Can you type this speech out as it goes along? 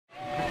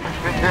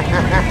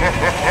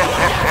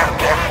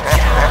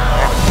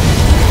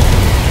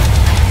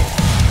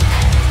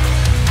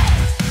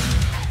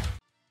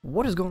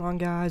What is going on,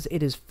 guys?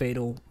 It is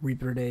Fatal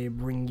Reaper Day,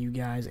 bringing you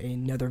guys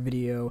another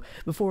video.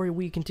 Before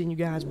we continue,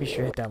 guys, be sure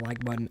to hit that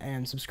like button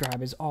and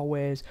subscribe as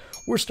always.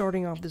 We're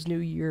starting off this new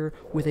year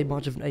with a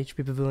bunch of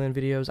HP Pavilion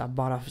videos. I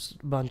bought a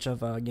bunch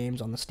of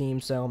games on the Steam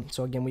sale.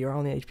 So again, we are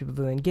on the HP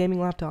Pavilion Gaming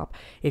Laptop.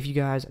 If you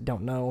guys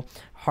don't know,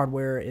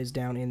 hardware is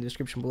down in the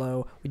description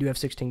below. We do have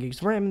 16 gigs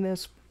of RAM in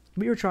this.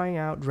 We are trying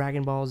out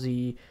Dragon Ball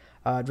Z,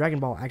 Dragon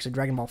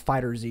Ball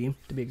Fighter Z,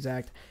 to be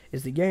exact,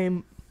 is the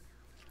game.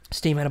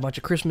 Steam had a bunch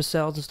of Christmas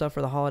sales and stuff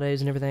for the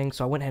holidays and everything,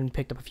 so I went ahead and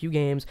picked up a few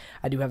games.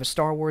 I do have a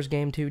Star Wars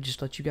game too, just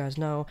to let you guys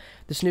know.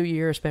 This new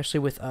year, especially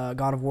with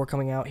God of War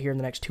coming out here in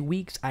the next 2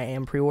 weeks, I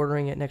am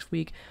pre-ordering it next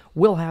week.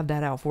 We'll have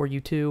that out for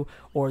you too,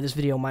 or this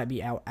video might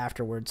be out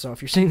afterwards. So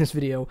if you're seeing this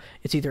video,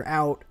 it's either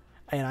out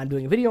and I'm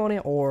doing a video on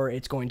it, or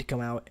it's going to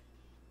come out,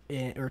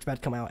 or it's about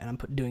to come out and I'm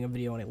doing a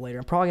video on it later.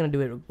 I'm probably going to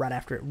do it right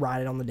after it,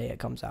 right on the day it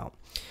comes out.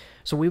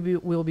 So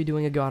we'll be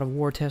doing a God of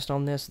War test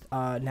on this.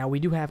 Now we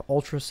do have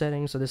ultra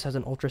settings, so this has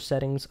an ultra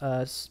settings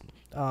for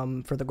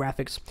the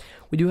graphics.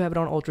 We do have it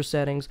on ultra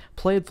settings.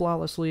 Played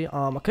flawlessly.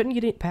 I couldn't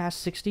get it past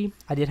 60.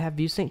 I did have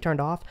VSync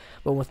turned off,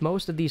 but with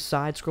most of these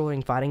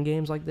side-scrolling fighting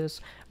games like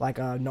this, like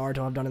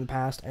Naruto I've done in the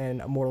past,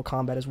 and Mortal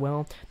Kombat as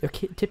well, they're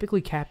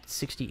typically capped at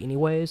 60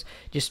 anyways.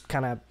 Just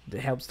kind of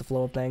helps the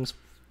flow of things.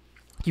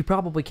 You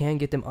probably can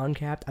get them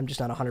uncapped. I'm just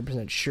not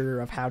 100% sure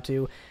of how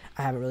to.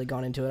 I haven't really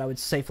gone into it. I would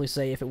safely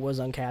say if it was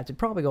uncapped, it'd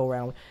probably go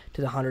around to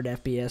the 100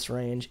 FPS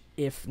range.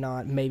 If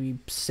not, maybe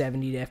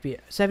 70 to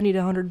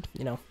 100,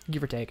 you know,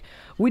 give or take.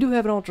 We do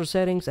have an ultra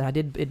settings, and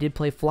it did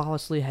play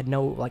flawlessly. Had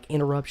no like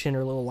interruption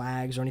or little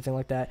lags or anything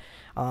like that.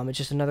 It's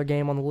just another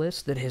game on the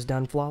list that has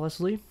done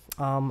flawlessly.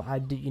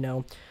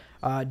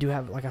 I do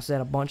have, like I said,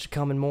 a bunch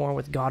coming more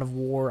with God of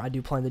War. I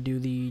do plan to do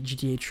the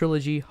GTA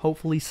trilogy,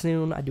 hopefully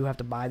soon. I do have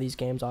to buy these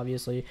games,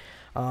 obviously,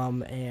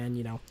 and,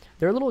 you know,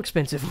 they're a little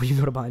expensive when you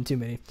go to buying too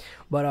many.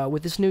 But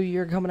with this new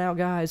year coming out,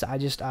 guys, I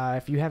just,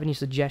 if you have any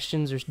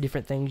suggestions or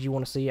different things you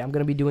want to see, I'm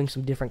going to be doing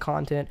some different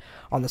content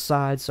on the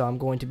side. So I'm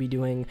going to be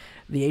doing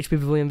the HP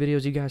Pavilion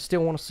videos you guys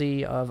still want to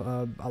see of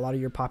a lot of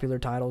your popular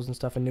titles and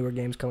stuff and newer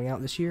games coming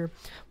out this year.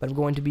 But I'm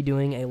going to be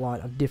doing a lot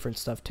of different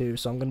stuff too.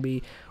 So I'm going to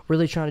be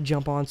really trying to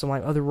jump on some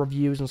like other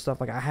reviews and stuff.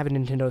 Like I have a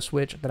Nintendo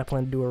Switch that I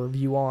plan to do a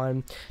review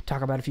on,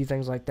 talk about a few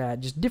things like that,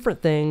 just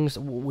different things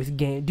with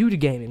due to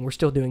gaming. We're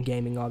still doing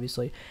gaming,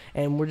 obviously,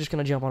 and we're just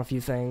gonna jump on a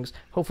few things.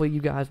 Hopefully you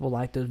guys will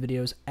like those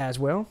videos as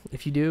well.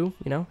 If you do,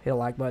 you know, hit a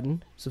like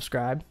button,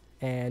 subscribe,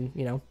 and,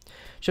 you know,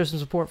 show some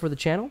support for the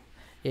channel.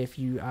 If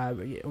you, I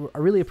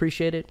really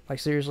appreciate it. Like,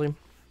 seriously,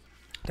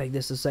 take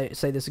this to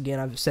say this again.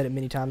 I've said it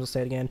many times. I'll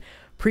say it again.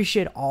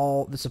 Appreciate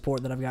all the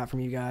support that I've got from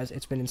you guys.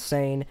 It's been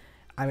insane.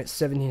 I'm at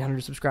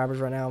 1,700 subscribers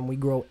right now, and we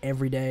grow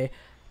every day.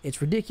 It's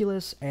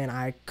ridiculous, and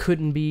I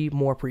couldn't be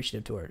more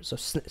appreciative to it. So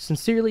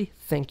sincerely,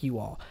 thank you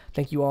all.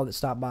 Thank you all that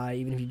stopped by,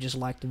 even if you just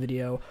liked the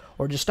video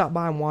or just stop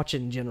by and watch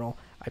it in general.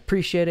 I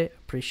appreciate it.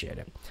 Appreciate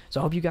it.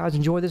 So I hope you guys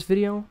enjoy this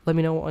video. Let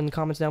me know in the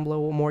comments down below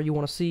what more you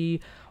want to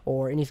see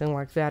or anything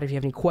like that. If you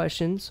have any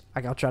questions,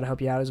 I'll try to help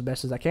you out as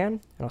best as I can,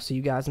 and I'll see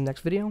you guys in the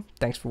next video.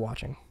 Thanks for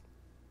watching.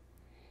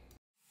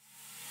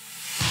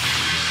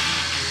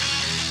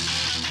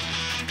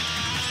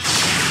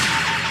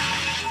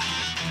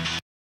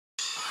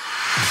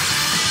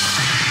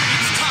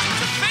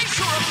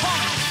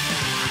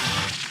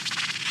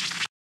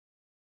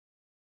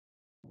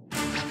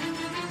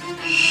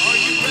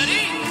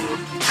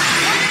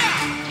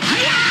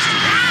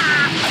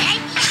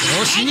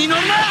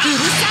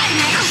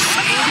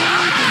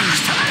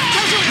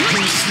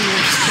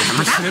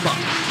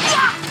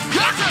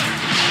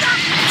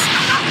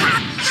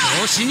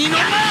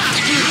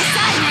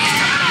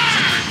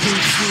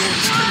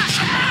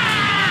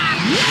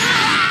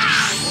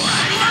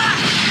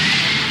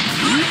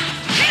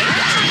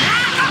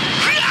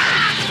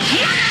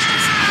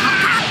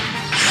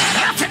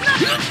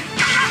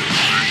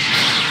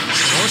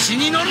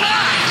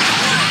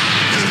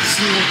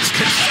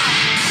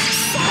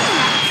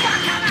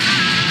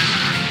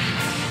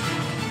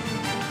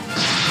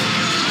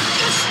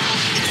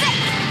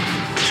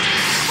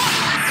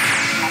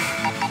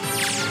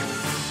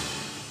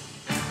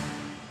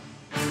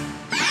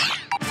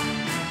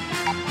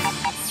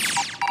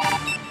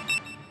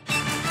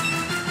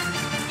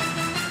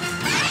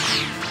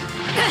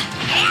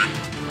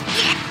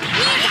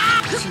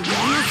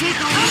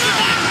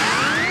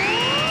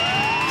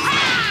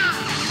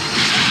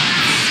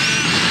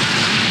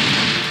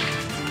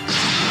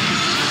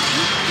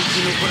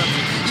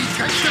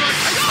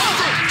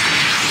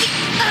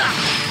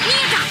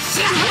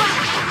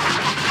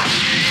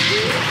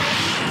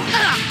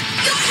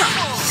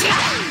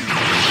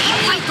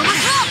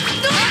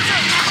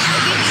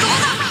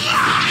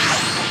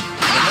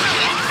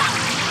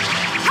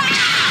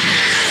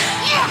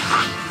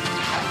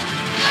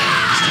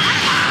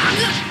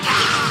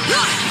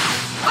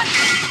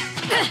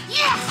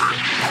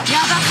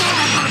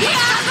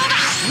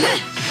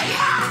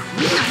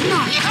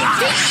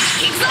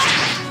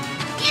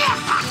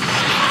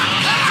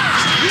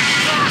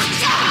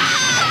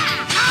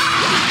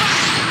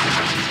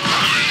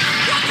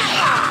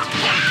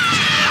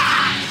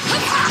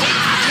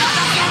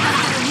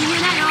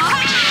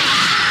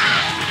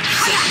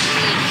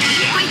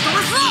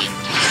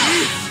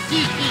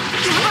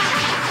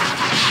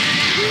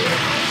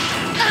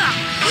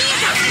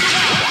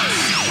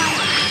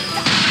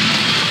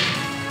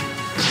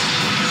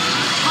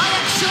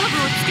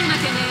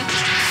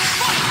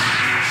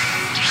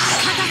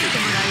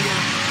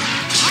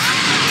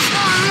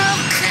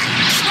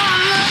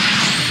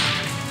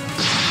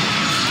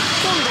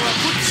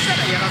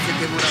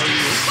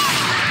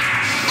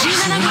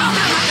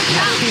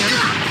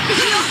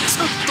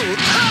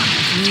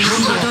 日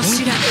本語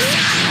知ら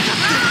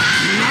ず。